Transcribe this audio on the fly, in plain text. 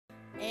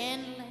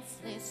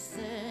endlessly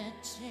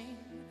searching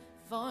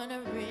for an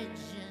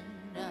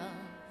original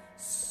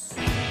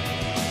sound.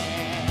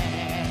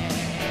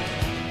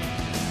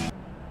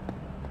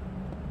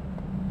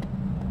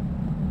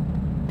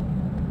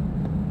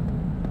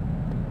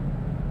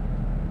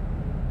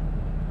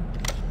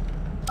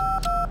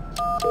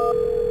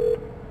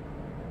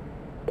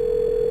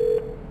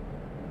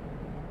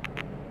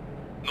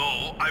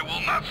 No, I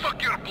will not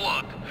suck your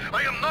blood.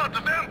 I am not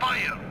a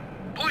vampire.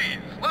 Please,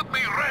 let me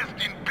rest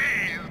in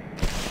peace.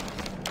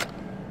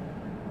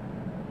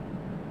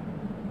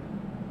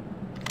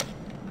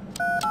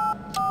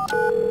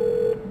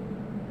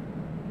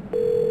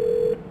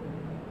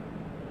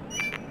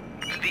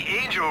 The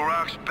angel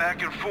rocks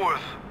back and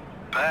forth.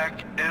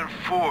 Back and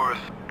forth.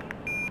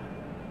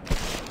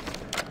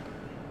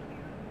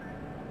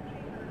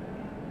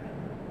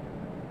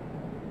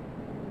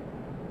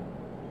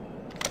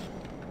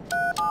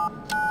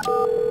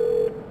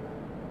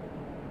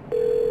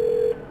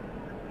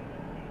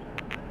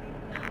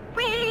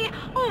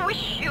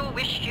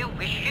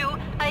 Wish you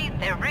a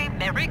very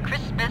Merry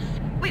Christmas.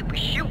 We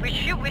wish you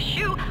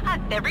a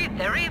very,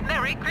 very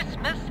Merry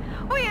Christmas.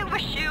 We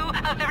wish you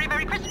a very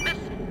Merry Christmas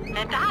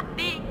and a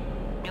Happy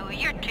New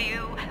Year to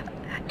you.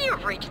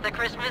 You've reached the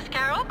Christmas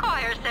Carol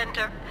Choir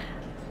Center.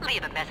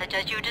 Leave a message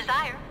as you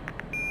desire.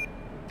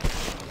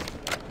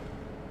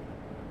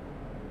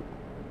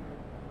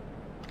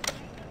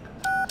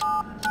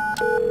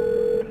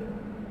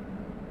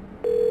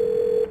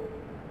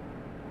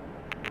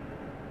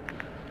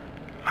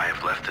 I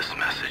have left this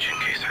message in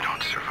case I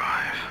don't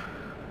survive.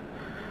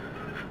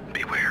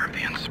 Beware of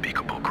the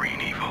unspeakable green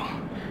evil.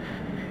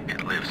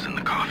 It lives in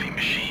the coffee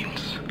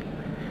machines.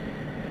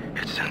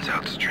 It sends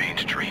out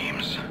strange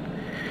dreams.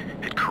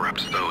 It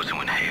corrupts those who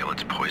inhale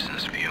its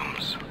poisonous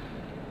fumes.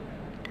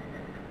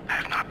 I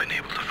have not been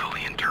able to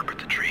fully interpret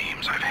the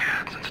dreams I've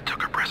had since it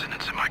took up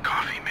residence in my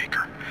coffee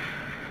maker.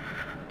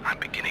 I'm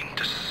beginning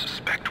to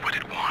suspect what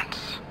it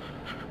wants.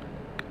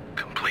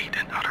 Complete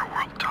and utter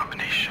world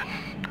domination.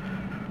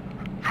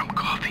 From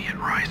coffee it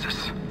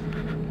rises.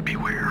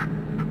 Beware.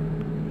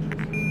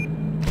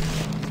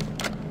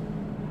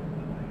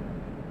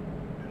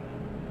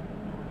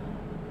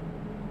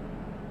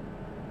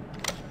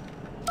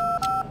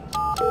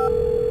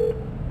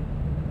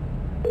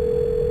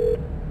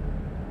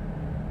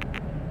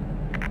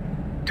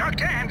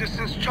 Dr.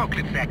 Anderson's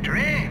Chocolate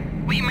Factory.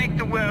 We make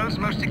the world's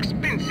most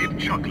expensive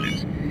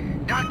chocolates.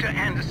 Dr.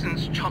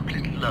 Anderson's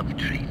Chocolate Love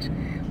Treat.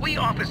 We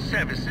offer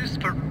services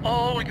for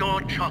all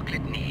your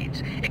chocolate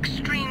needs.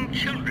 Extreme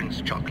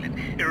children's chocolate,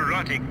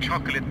 erotic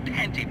chocolate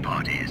panty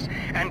parties,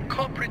 and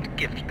corporate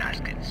gift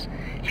baskets.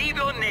 Leave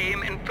your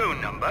name and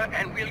phone number,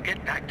 and we'll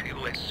get back to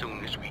you as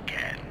soon as we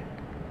can.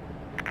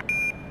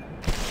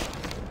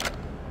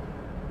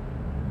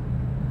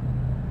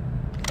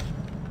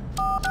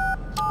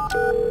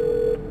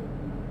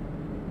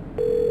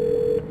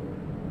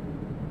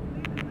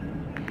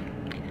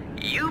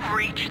 You've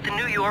reached the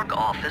New York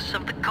office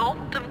of the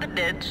Cult of the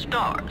Dead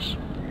Stars.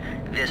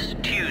 This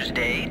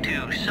Tuesday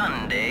to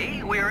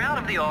Sunday, we're out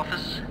of the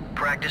office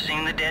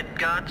practicing the dead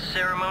god's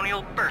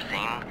ceremonial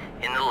birthing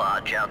in the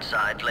lodge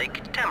outside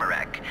Lake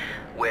Tamarack,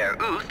 where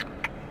Uth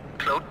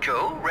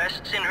Clocho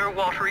rests in her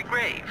watery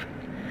grave.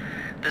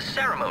 The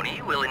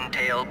ceremony will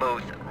entail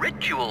both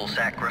ritual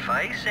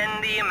sacrifice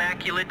and the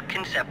immaculate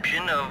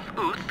conception of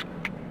Uth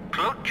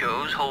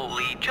Clocho's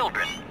holy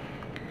children.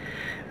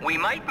 We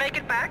might make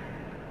it back,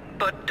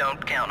 but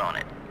don't count on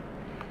it.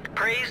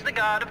 Praise the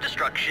god of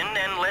destruction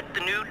and let the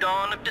new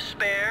dawn of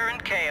despair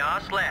and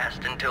chaos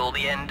last until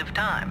the end of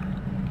time.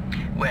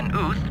 When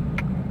Uth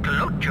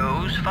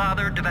Clocho's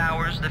father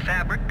devours the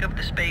fabric of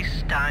the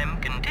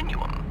space-time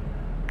continuum.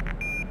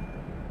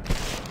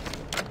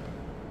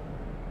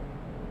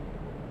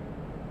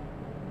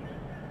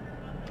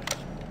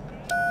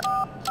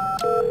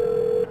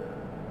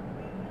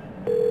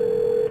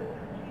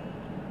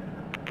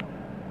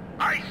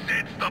 I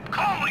said stop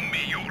calling me,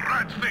 you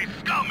rat-faced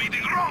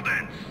scum-eating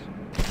rodents!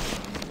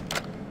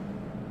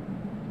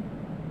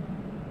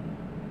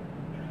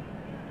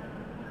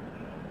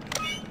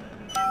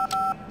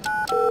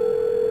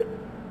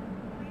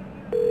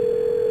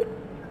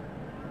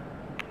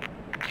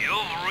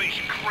 You've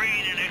reached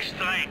Crane and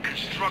Eckstein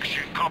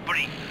Construction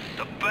Company,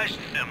 the best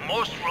and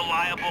most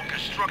reliable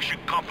construction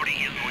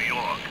company in New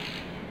York.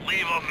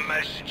 Leave a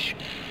message.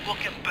 We'll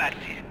get back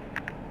to you.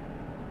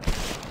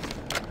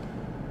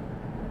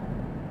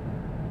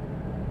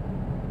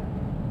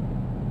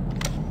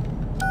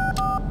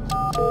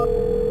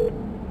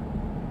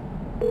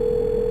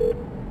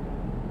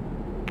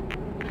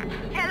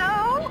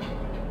 Hello?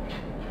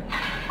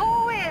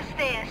 Who is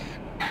this?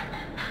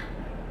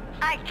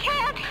 I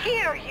can't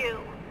hear you.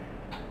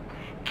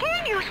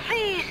 Can you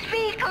please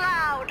speak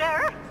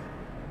louder?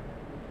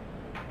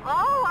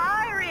 Oh,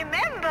 I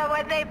remember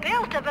when they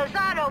built the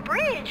Vezzano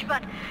Bridge,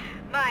 but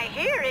my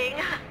hearing...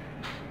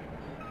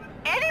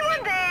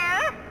 Anyone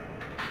there?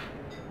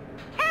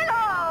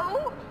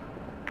 Hello?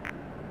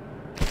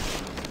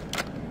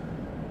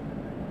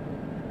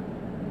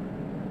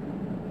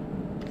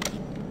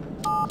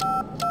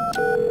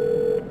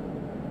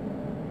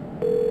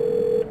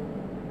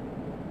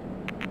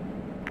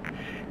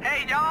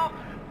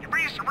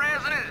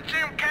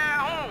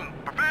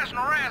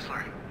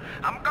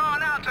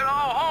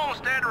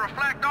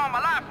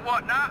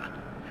 whatnot.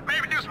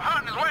 Maybe do some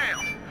hunting as well.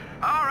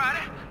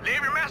 Alrighty,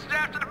 leave your message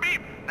after the beep.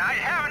 Now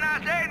you have a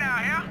nice day now,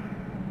 yeah?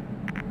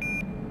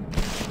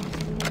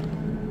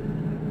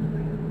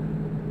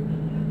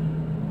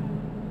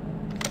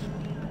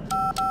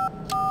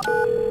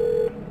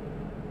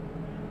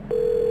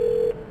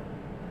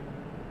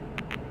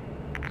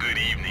 Good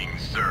evening,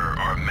 sir,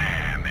 or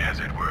ma'am, as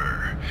it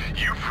were.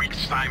 You've reached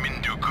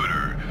Simon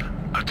Do-Gooder,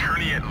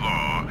 attorney at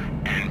law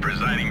and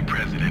presiding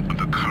president of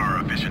the Car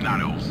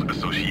Aficionados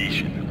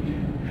Association.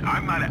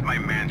 I'm not at my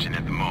mansion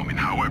at the moment,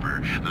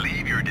 however.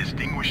 Leave your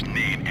distinguished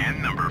name and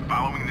number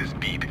following this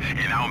beep,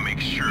 and I'll make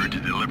sure to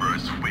deliver a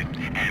swift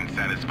and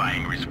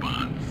satisfying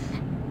response.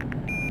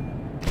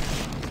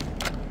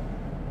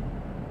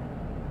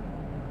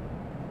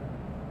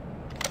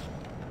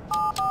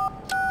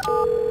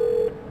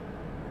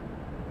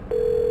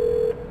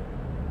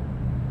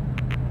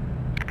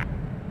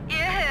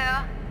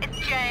 Yoo-hoo,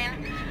 it's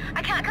Jane.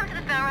 I can't come to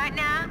the phone right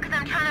now because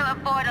I'm trying to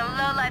avoid a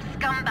low-life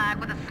scumbag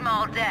with a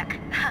small dick.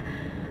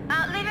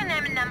 Leave your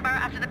name and number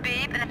after the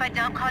beep, and if I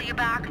don't call you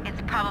back,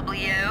 it's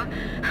probably you.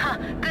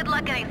 Good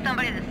luck getting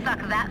somebody to suck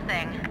that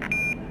thing.